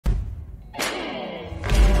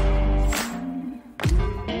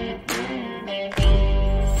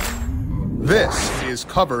This is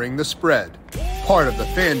Covering the Spread, part of the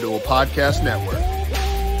FanDuel Podcast Network.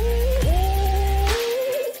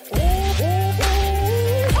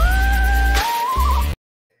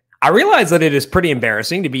 I realize that it is pretty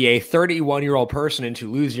embarrassing to be a 31-year-old person and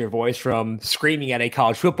to lose your voice from screaming at a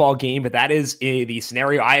college football game, but that is the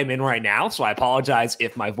scenario I am in right now, so I apologize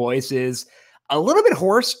if my voice is a little bit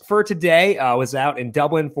hoarse for today. I was out in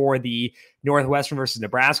Dublin for the Northwestern versus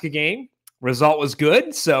Nebraska game. Result was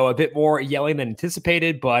good, so a bit more yelling than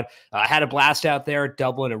anticipated, but I had a blast out there.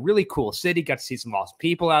 Dublin, a really cool city. Got to see some awesome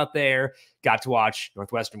people out there. Got to watch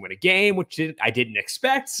Northwestern win a game, which I didn't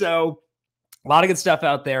expect, so a lot of good stuff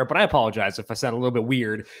out there, but I apologize if I sound a little bit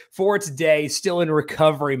weird for today. Still in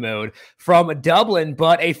recovery mode from Dublin,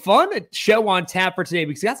 but a fun show on tap for today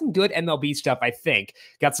because we got some good MLB stuff, I think.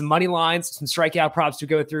 Got some money lines, some strikeout props to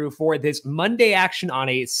go through for this Monday action on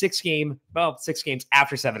a 6 games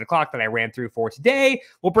after 7 o'clock that I ran through for today.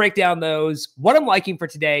 We'll break down those, what I'm liking for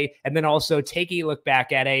today, and then also take a look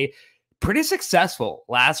back at a pretty successful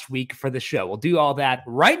last week for the show. We'll do all that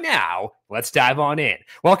right now. Let's dive on in.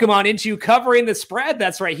 Welcome on into Covering the Spread.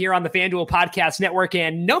 That's right here on the FanDuel Podcast Network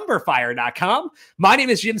and numberFire.com. My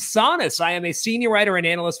name is Jim Sonis. I am a senior writer and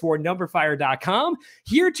analyst for numberFire.com,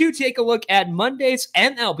 here to take a look at Monday's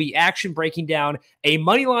MLB action, breaking down a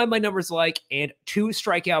money line my numbers like and 2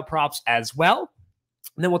 strikeout props as well.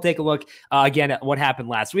 And then we'll take a look again at what happened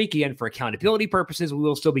last week. Again, for accountability purposes, we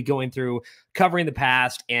will still be going through covering the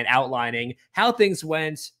past and outlining how things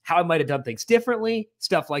went, how I might have done things differently,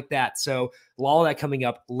 stuff like that. So all that coming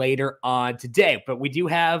up later on today. But we do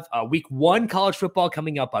have week 1 college football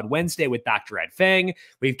coming up on Wednesday with Dr. Ed Feng.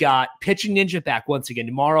 We've got Pitching Ninja back once again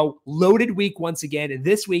tomorrow. Loaded week once again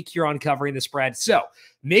this week here on Covering the Spread. So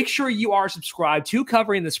make sure you are subscribed to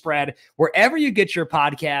Covering the Spread wherever you get your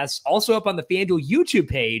podcasts. Also up on the FanDuel YouTube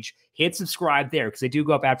page. Hit subscribe there because they do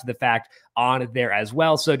go up after the fact on there as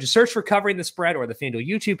well. So just search for Covering the Spread or the FanDuel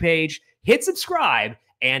YouTube page. Hit subscribe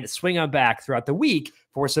and swing on back throughout the week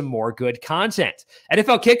for some more good content.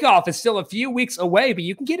 NFL kickoff is still a few weeks away, but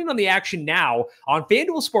you can get in on the action now on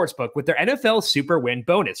FanDuel Sportsbook with their NFL Super Win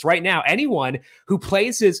bonus. Right now, anyone who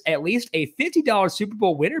places at least a $50 Super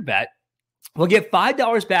Bowl winner bet will get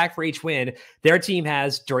 $5 back for each win their team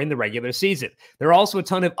has during the regular season. There are also a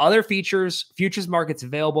ton of other futures markets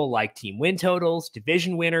available like team win totals,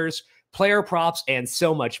 division winners, player props, and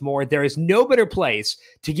so much more. There is no better place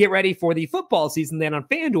to get ready for the football season than on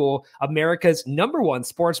FanDuel, America's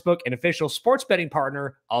 #1 sportsbook and official sports betting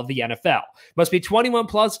partner of the NFL. Must be 21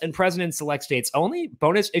 plus and present in select states only.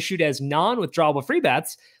 Bonus issued as non-withdrawable free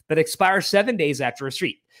bets that expire 7 days after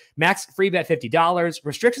receipt. Max free bet $50.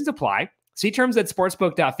 Restrictions apply. See terms at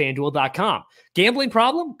sportsbook.fanduel.com. Gambling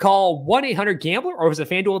problem? Call 1-800-GAMBLER or visit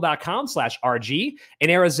fanduel.com/RG. In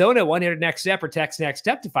Arizona, 1-800-NEXT-STEP or text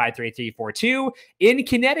NEXT-STEP to 53342. In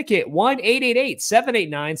Connecticut,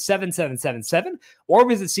 1-888-789-7777 or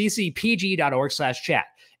visit ccpg.org/chat.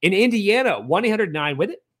 In Indiana,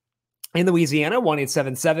 1-800-9-WITH-IT. In Louisiana,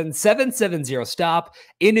 1-877-770-STOP.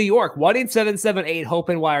 In New York,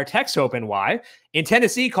 1-877-8-HOPE-NY or text HOPE-NY. In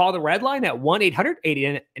Tennessee, call the Red Line at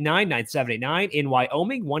 1-800-889-9789. In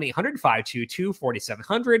Wyoming,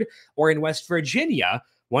 1-800-522-4700. Or in West Virginia,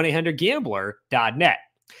 1-800-GAMBLER.net.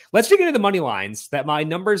 Let's dig into the money lines that my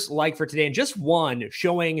numbers like for today, and just one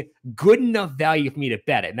showing good enough value for me to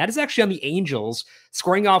bet it. And that is actually on the Angels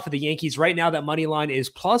scoring off of the Yankees. Right now, that money line is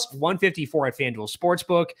plus 154 at FanDuel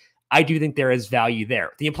Sportsbook. I do think there is value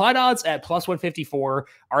there. The implied odds at plus 154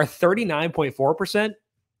 are 39.4%.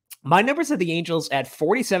 My numbers at the Angels at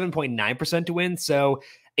 47.9% to win. So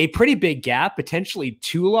a pretty big gap, potentially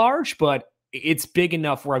too large, but it's big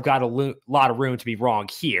enough where I've got a lot of room to be wrong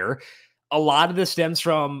here. A lot of this stems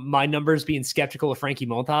from my numbers being skeptical of Frankie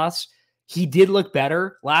Montas. He did look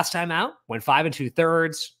better last time out, went 5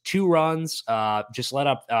 2/3, 2 runs, just let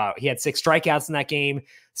up. He had 6 strikeouts in that game.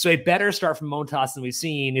 So a better start from Montas than we've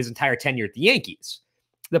seen his entire tenure at the Yankees.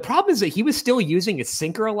 The problem is that he was still using his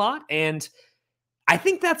sinker a lot. And I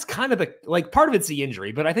think that's kind of part of it's the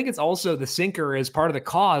injury, but I think it's also the sinker is part of the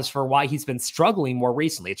cause for why he's been struggling more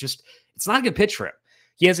recently. It's not a good pitch for him.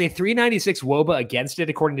 He has a 396 WOBA against it,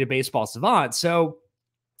 according to Baseball Savant. So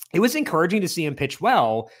it was encouraging to see him pitch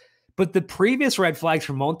well, but the previous red flags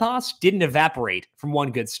from Montas didn't evaporate from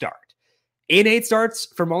one good start. In 8 starts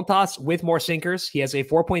for Montas with more sinkers, he has a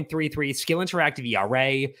 4.33 skill interactive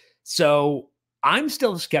ERA. So I'm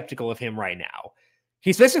still skeptical of him right now.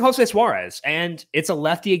 He's facing Jose Suarez, and it's a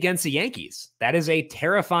lefty against the Yankees. That is a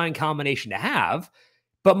terrifying combination to have,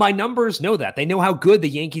 but my numbers know that. They know how good the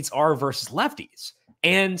Yankees are versus lefties.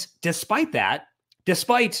 And despite that,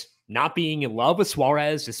 despite not being in love with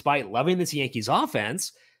Suarez, despite loving this Yankees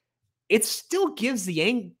offense, it still gives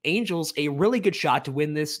the Angels a really good shot to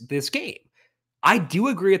win this game. I do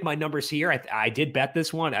agree with my numbers here. I did bet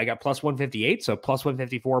this one. I got plus 158, so plus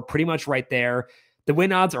 154, pretty much right there. The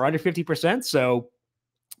win odds are under 50%, so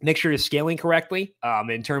make sure you're scaling correctly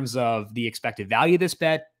in terms of the expected value of this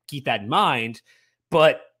bet. Keep that in mind.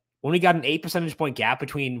 But when we got an 8 percentage point gap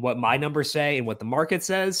between what my numbers say and what the market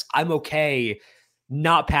says, I'm okay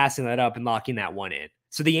not passing that up and locking that one in.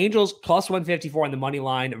 So the Angels plus 154 on the money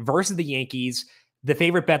line versus the Yankees, the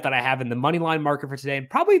favorite bet that I have in the money line market for today, and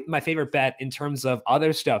probably my favorite bet in terms of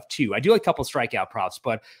other stuff too. I do like a couple strikeout props,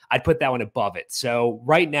 but I'd put that one above it. So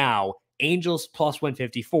right now, Angels plus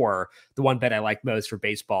 154, the one bet I like most for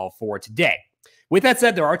baseball for today. With that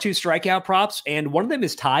said, there are 2 strikeout props, and one of them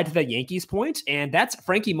is tied to that Yankees point, and that's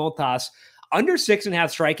Frankie Montas under 6.5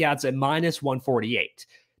 strikeouts at minus 148.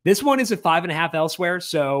 This one is at 5.5 elsewhere,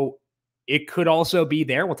 so it could also be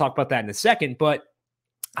there. We'll talk about that in a second, but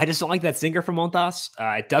I just don't like that sinker from Montas.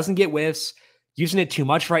 It doesn't get whiffs, using it too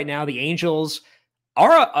much right now. The Angels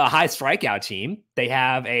are a high strikeout team. They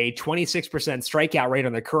have a 26% strikeout rate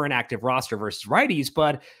on their current active roster versus righties,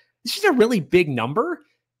 but this is a really big number.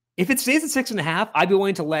 If it stays at 6.5, I'd be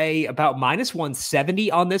willing to lay about minus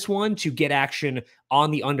 170 on this one to get action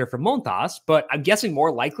on the under for Montas, but I'm guessing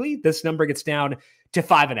more likely this number gets down to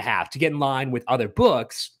 5.5 to get in line with other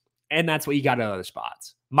books, and that's what you got at other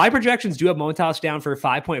spots. My projections do have Montas down for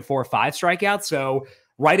 5.45 strikeouts, so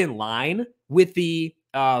right in line with the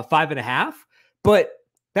 5.5, but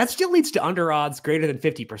that still leads to under odds greater than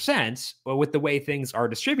 50% with the way things are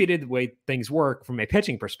distributed, the way things work from a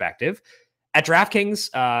pitching perspective. At DraftKings,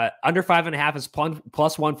 under 5.5 is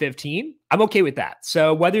plus 115. I'm okay with that.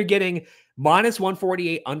 So whether you're getting minus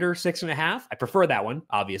 148 under 6.5, I prefer that one,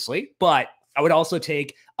 obviously, but I would also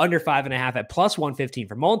take under 5.5 at plus 115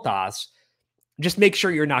 for Montas. Just make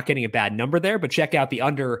sure you're not getting a bad number there, but check out the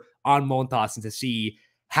under on Montas and to see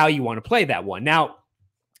how you want to play that one. Now,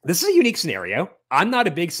 this is a unique scenario. I'm not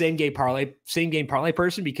a big same game parlay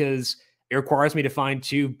person because it requires me to find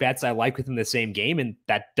 2 bets I like within the same game, and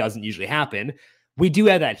that doesn't usually happen. We do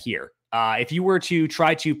have that here. If you were to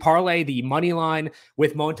try to parlay the money line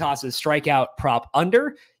with Montas' strikeout prop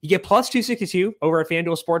under, you get plus 262 over at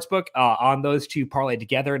FanDuel Sportsbook on those 2 parlay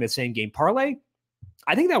together in a same game parlay.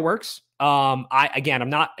 I think that works. I'm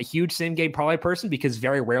not a huge same game parlay person because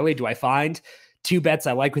very rarely do I find 2 bets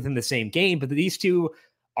I like within the same game, but these 2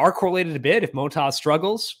 are correlated a bit. If Montas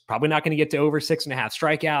struggles, probably not going to get to over 6.5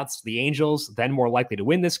 strikeouts. The Angels then more likely to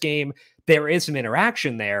win this game. There is some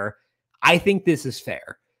interaction there. I think this is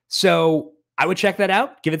fair. So I would check that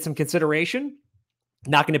out, give it some consideration.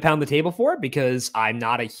 Not going to pound the table for it because I'm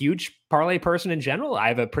not a huge parlay person in general. I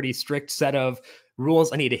have a pretty strict set of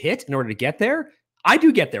rules I need to hit in order to get there. I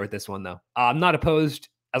do get there with this one, though. I'm not opposed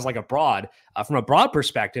as like a broad. From a broad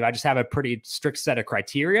perspective, I just have a pretty strict set of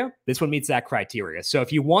criteria. This one meets that criteria. So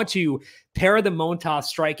if you want to pair the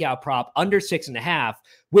Montas strikeout prop under 6.5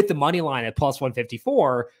 with the money line at plus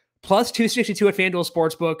 154, plus 262 at FanDuel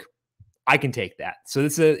Sportsbook, I can take that. So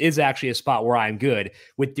this is actually a spot where I'm good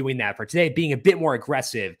with doing that for today, being a bit more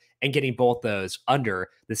aggressive and getting both those under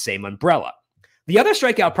the same umbrella. The other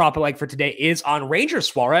strikeout prop I like for today is on Ranger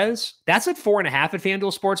Suarez. That's at 4.5 at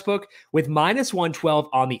FanDuel Sportsbook with minus 112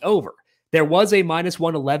 on the over. There was a minus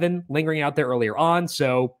 111 lingering out there earlier on.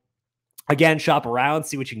 So again, shop around,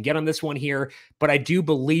 see what you can get on this one here. But I do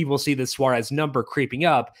believe we'll see the Suarez number creeping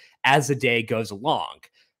up as the day goes along.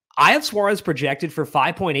 I have Suarez projected for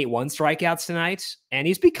 5.81 strikeouts tonight, and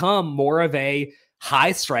he's become more of a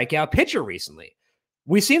high strikeout pitcher recently.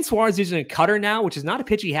 We've seen Suarez using a cutter now, which is not a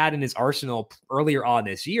pitch he had in his arsenal earlier on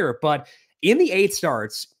this year, but in the 8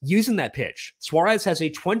 starts using that pitch, Suarez has a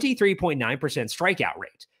 23.9% strikeout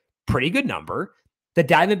rate. Pretty good number. The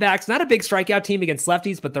Diamondbacks, not a big strikeout team against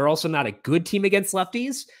lefties, but they're also not a good team against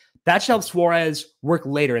lefties. That should help Suarez work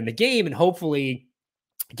later in the game and hopefully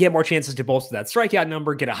get more chances to bolster that strikeout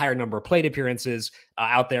number, get a higher number of plate appearances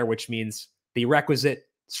out there, which means the requisite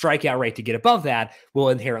strikeout rate to get above that will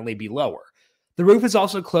inherently be lower. The roof is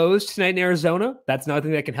also closed tonight in Arizona. That's another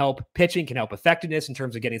thing that can help pitching, can help effectiveness in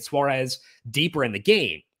terms of getting Suarez deeper in the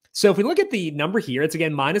game. So if we look at the number here, it's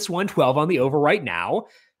again minus 112 on the over right now.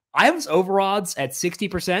 I have over odds at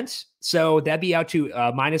 60%, so that'd be out to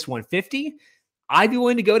minus 150. I'd be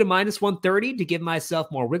willing to go to minus 130 to give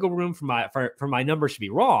myself more wiggle room for my numbers to be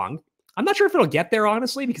wrong. I'm not sure if it'll get there,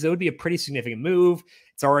 honestly, because it would be a pretty significant move.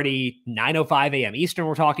 It's already 9:05 a.m. Eastern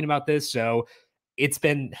we're talking about this, so it's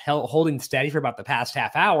been holding steady for about the past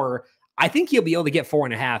half hour. I think you'll be able to get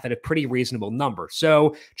 4.5 at a pretty reasonable number.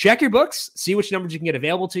 So check your books, see which numbers you can get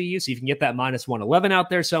available to you, so you can get that minus 111 out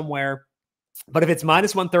there somewhere. But if it's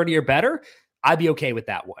minus 130 or better, I'd be okay with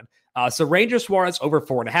that one. So Ranger Suarez over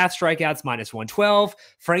 4.5 strikeouts, -112.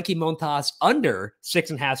 Frankie Montas under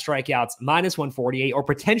 6.5 strikeouts, -148, or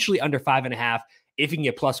potentially under 5.5 if you can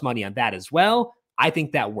get plus money on that as well. I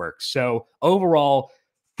think that works. So overall,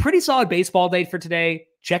 pretty solid baseball day for today.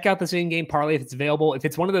 Check out the same game parlay if it's available. If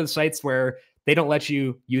it's one of those sites where they don't let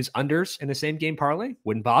you use unders in the same game parlay,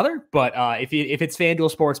 wouldn't bother. But if it's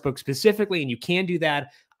FanDuel Sportsbook specifically and you can do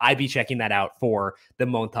that, I'd be checking that out for the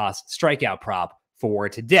Montas strikeout prop for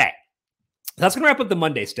today. That's going to wrap up the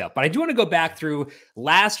Monday stuff, but I do want to go back through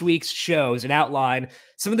last week's shows and outline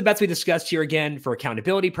some of the bets we discussed here again for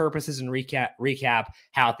accountability purposes and recap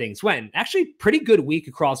how things went. Actually, pretty good week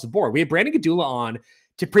across the board. We had Brandon Gadula on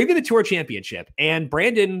to preview the Tour Championship, and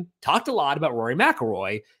Brandon talked a lot about Rory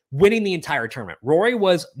McIlroy winning the entire tournament. Rory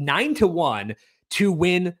was 9-1 to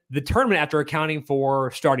win the tournament after accounting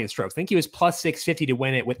for starting strokes. I think he was plus 650 to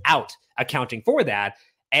win it without accounting for that.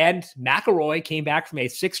 And McIlroy came back from a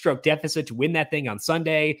 6-stroke deficit to win that thing on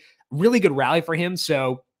Sunday. Really good rally for him.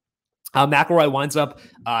 So McIlroy winds up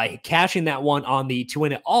cashing that one on the to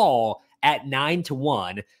win it all at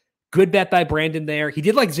 9-1. Good bet by Brandon there. He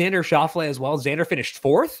did like Xander Schauffele as well. Xander finished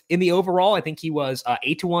 4th in the overall. I think he was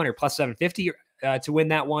 8-1 or plus 750 to win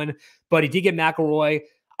that one. But he did get McIlroy.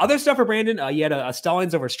 Other stuff for Brandon, you had a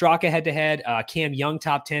Stallings over Straka head-to-head, Cam Young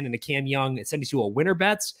top 10, and a Cam Young 72 winner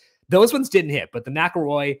bets. Those ones didn't hit, but the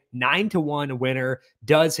McIlroy 9-1 winner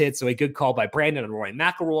does hit. So a good call by Brandon on Rory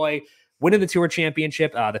McIlroy winning the Tour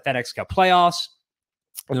Championship, the FedEx Cup playoffs,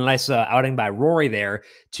 and a nice outing by Rory there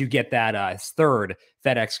to get that 3rd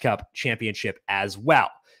FedEx Cup championship as well.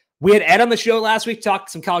 We had Ed on the show last week, talked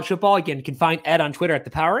some college football. Again, you can find Ed on Twitter at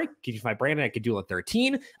the Power Rank. You can find Brandon at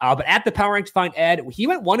Gadula13. But at the Power Rank to find Ed, he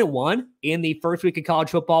went 1-1 in the first week of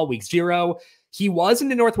college football, week 0. He was in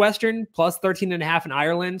the Northwestern plus 13.5 in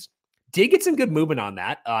Ireland. Did get some good movement on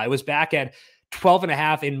that. It was back at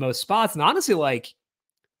 12.5 in most spots. And honestly, like,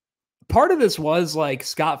 part of this was like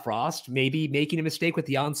Scott Frost maybe making a mistake with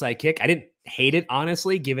the onside kick. I didn't hate it,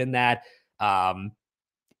 honestly, given that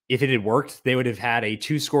if it had worked, they would have had a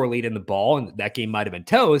 2-score lead in the ball, and that game might have been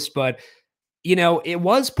toast. But, you know, it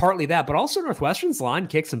was partly that, but also Northwestern's line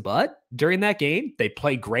kicked some butt during that game. They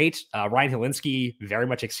played great. Ryan Helinski very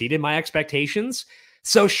much exceeded my expectations.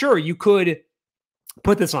 So sure, you could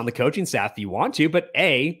put this on the coaching staff if you want to, but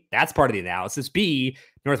A, that's part of the analysis. B,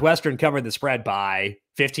 Northwestern covered the spread by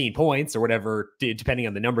 15 points or whatever, depending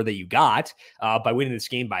on the number that you got, by winning this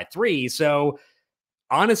game by 3. So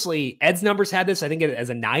honestly, Ed's numbers had this, I think, as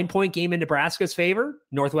a 9-point game in Nebraska's favor.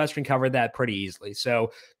 Northwestern covered that pretty easily.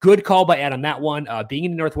 So good call by Ed on that one. Being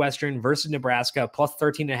in Northwestern versus Nebraska, plus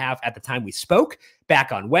 13.5 at the time we spoke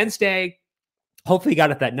back on Wednesday. Hopefully you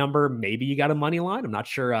got at that number. Maybe you got a money line. I'm not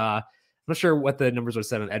sure. I'm not sure what the numbers were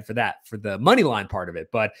set on Ed for that, for the money line part of it,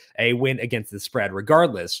 but a win against the spread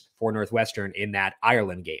regardless for Northwestern in that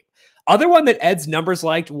Ireland game. Other one that Ed's numbers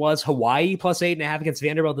liked was Hawaii plus 8.5 against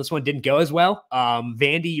Vanderbilt. This one didn't go as well.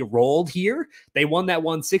 Vandy rolled here. They won that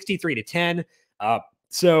one 63-10.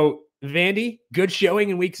 So Vandy, good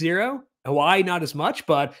showing in week 0. Hawaii, not as much,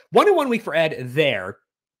 but 1-1 week for Ed there.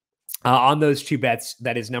 On those 2 bets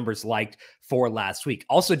that his numbers liked for last week.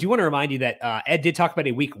 Also, do want to remind you that Ed did talk about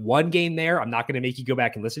a week 1 game there. I'm not going to make you go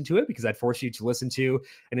back and listen to it because I'd force you to listen to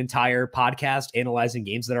an entire podcast analyzing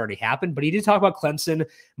games that already happened. But he did talk about Clemson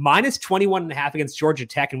minus 21.5 against Georgia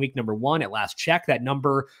Tech in week number 1 at last check. That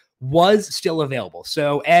number was still available.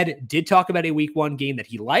 So Ed did talk about a week 1 game that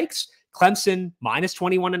he likes. Clemson minus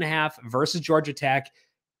 21.5 versus Georgia Tech.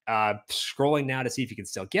 Scrolling now to see if you can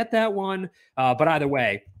still get that one. But either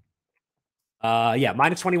way,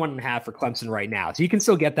 minus 21.5 for Clemson right now. So you can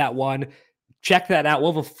still get that one. Check that out.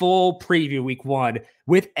 We'll have a full preview week 1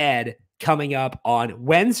 with Ed coming up on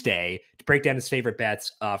Wednesday to break down his favorite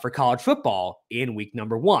bets for college football in week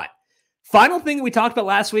number 1. Final thing that we talked about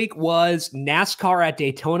last week was NASCAR at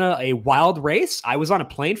Daytona, a wild race. I was on a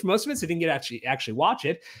plane for most of it, so I didn't get to actually watch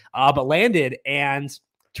it, but landed and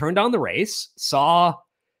turned on the race. So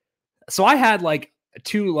I had like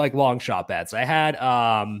 2 like long shot bets. I had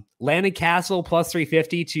Landon Castle plus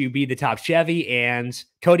 350 to be the top Chevy and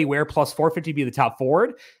Cody Ware plus 450 to be the top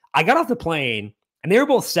Ford. I got off the plane and they were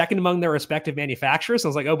both second among their respective manufacturers. So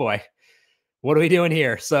I was like, oh boy, what are we doing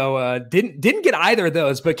here? So didn't get either of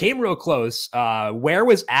those, but came real close. Ware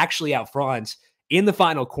was actually out front in the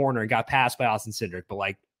final corner and got passed by Austin Cindric. But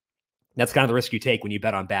like, that's kind of the risk you take when you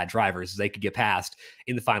bet on bad drivers. They could get passed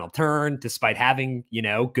in the final turn despite having,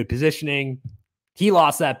 good positioning. He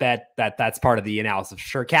lost that bet. That's part of the analysis for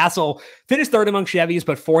sure. Castle finished 3rd among Chevys,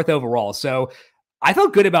 but 4th overall. So I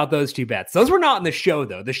felt good about those two bets. Those were not in the show,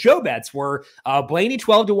 though. The show bets were Blaney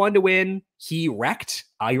 12-1 to win. He wrecked.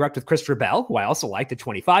 He wrecked with Christopher Bell, who I also liked at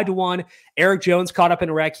 25-1. Eric Jones caught up in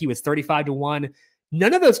a wreck. He was 35-1.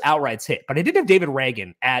 None of those outrights hit, but I did have David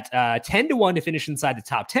Reagan at 10-1 to finish inside the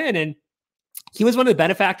top 10, and he was one of the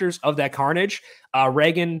benefactors of that carnage.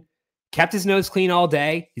 Reagan kept his nose clean all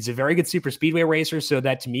day. He's a very good super speedway racer, so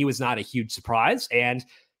that to me was not a huge surprise, and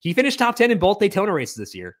he finished top 10 in both Daytona races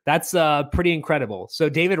this year. That's pretty incredible. So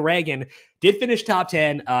David Reagan did finish top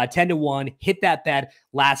 10, 10-1, hit that bet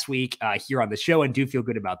last week here on the show, and do feel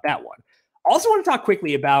good about that one. Also want to talk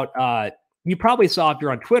quickly about, you probably saw if you're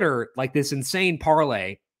on Twitter, like this insane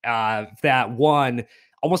parlay that won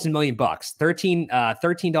almost $1 million,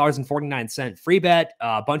 $13.49 free bet,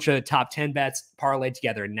 a bunch of top 10 bets parlayed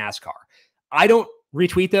together in NASCAR. I don't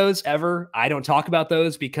retweet those ever. I don't talk about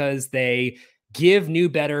those because they give new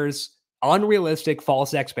bettors unrealistic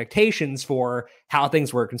false expectations for how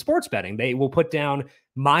things work in sports betting. They will put down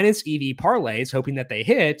minus EV parlays, hoping that they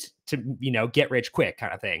hit to, get rich quick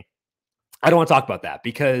kind of thing. I don't want to talk about that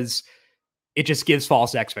because it just gives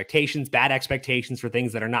false expectations, bad expectations for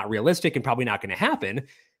things that are not realistic and probably not going to happen.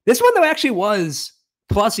 This one, though, actually was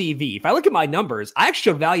plus EV. If I look at my numbers, I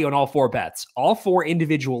actually showed value on all four bets, all four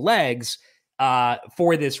individual legs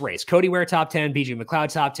for this race. Cody Ware top 10, BJ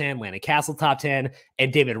McLeod top 10, Landon Castle top 10,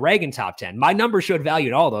 and David Reagan top 10. My numbers showed value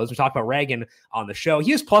in all those. We talked about Reagan on the show.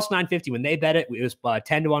 He was plus 950 when they bet it. It was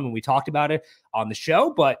 10-1 when we talked about it on the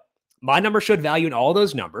show, but my numbers showed value in all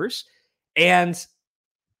those numbers. And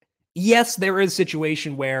yes, there is a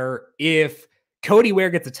situation where if Cody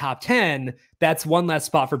Ware gets a top 10, that's one less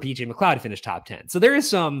spot for BJ McLeod to finish top 10. So there is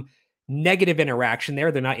some negative interaction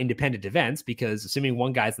there. They're not independent events because assuming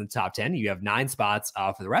one guy's in the top 10, you have 9 spots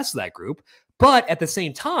for the rest of that group. But at the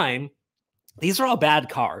same time, these are all bad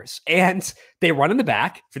cars and they run in the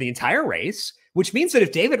back for the entire race, which means that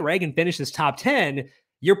if David Reagan finishes top 10,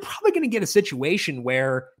 you're probably going to get a situation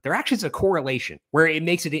where there actually is a correlation where it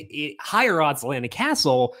makes it higher odds Landon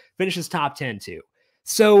Castle finishes top 10 too.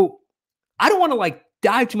 So I don't want to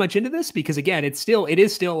dive too much into this because again, it is still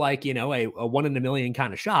like, a 1 in a million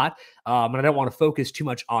kind of shot. And I don't want to focus too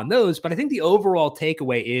much on those, but I think the overall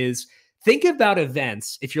takeaway is think about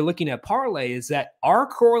events. If you're looking at parlays that are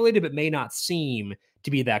correlated, but may not seem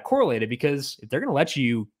to be that correlated, because if they're going to let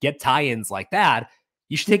you get tie-ins like that,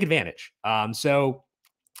 you should take advantage. So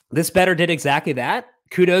this bettor did exactly that.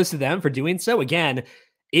 Kudos to them for doing so. Again,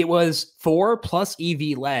 it was 4 plus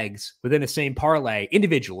EV legs within the same parlay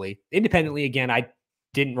individually. Independently, again, I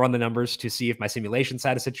didn't run the numbers to see if my simulations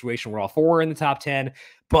had a situation where all 4 were in the top 10,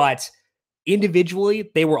 but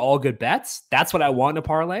individually, they were all good bets. That's what I want in a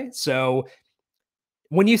parlay. So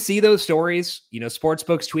when you see those stories,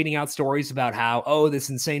 sportsbooks tweeting out stories about how, this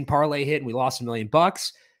insane parlay hit and we lost $1 million,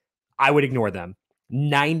 I would ignore them.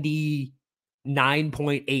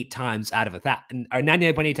 99.8 times out of 1,000, or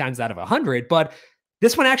 99.8 times out of 100. But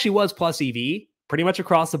this one actually was plus EV pretty much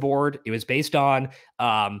across the board. It was based on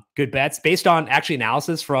good bets, based on actually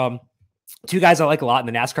analysis from 2 guys I like a lot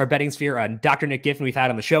in the NASCAR betting sphere. Dr. Nick Giffen, we've had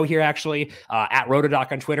on the show here actually, at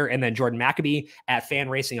Rotodoc on Twitter, and then Jordan Maccabee at Fan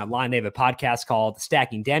Racing Online. They have a podcast called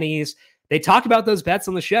Stacking Denny's. They talked about those bets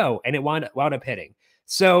on the show, and it wound up hitting.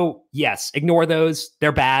 So yes, ignore those.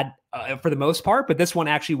 They're bad for the most part, but this one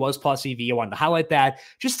actually was plus EV. I wanted to highlight that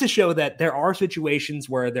just to show that there are situations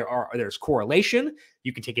where there's correlation.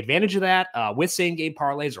 You can take advantage of that with same game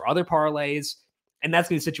parlays or other parlays. And that's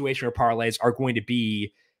going to be a situation where parlays are going to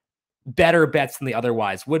be better bets than they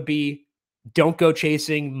otherwise would be. Don't go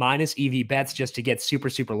chasing minus EV bets just to get super,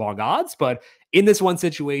 super long odds. But in this one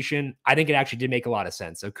situation, I think it actually did make a lot of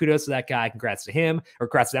sense. So kudos to that guy. Congrats to him, or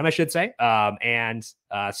congrats to them, I should say. And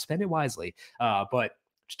spend it wisely. But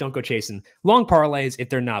just don't go chasing long parlays if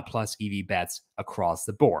they're not plus EV bets across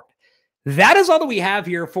the board. That is all that we have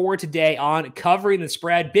here for today on Covering the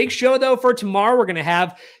Spread. Big show, though, for tomorrow. We're going to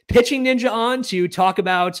have Pitching Ninja on to talk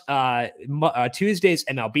about Tuesday's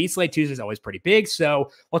MLB slate. Tuesday's always pretty big,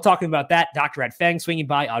 so we'll talk about that. Dr. Ed Feng swinging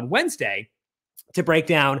by on Wednesday to break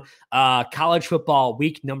down college football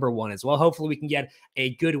week number 1 as well. Hopefully we can get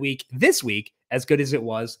a good week this week, as good as it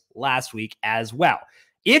was last week as well.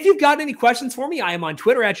 If you've got any questions for me, I am on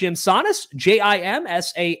Twitter at Jim Sannes,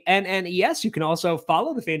 JIMSANNES. You can also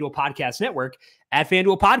follow the FanDuel Podcast Network at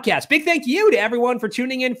FanDuel Podcast. Big thank you to everyone for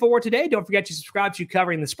tuning in for today. Don't forget to subscribe to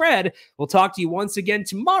Covering the Spread. We'll talk to you once again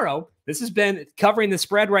tomorrow. This has been Covering the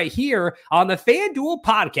Spread right here on the FanDuel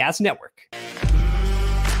Podcast Network.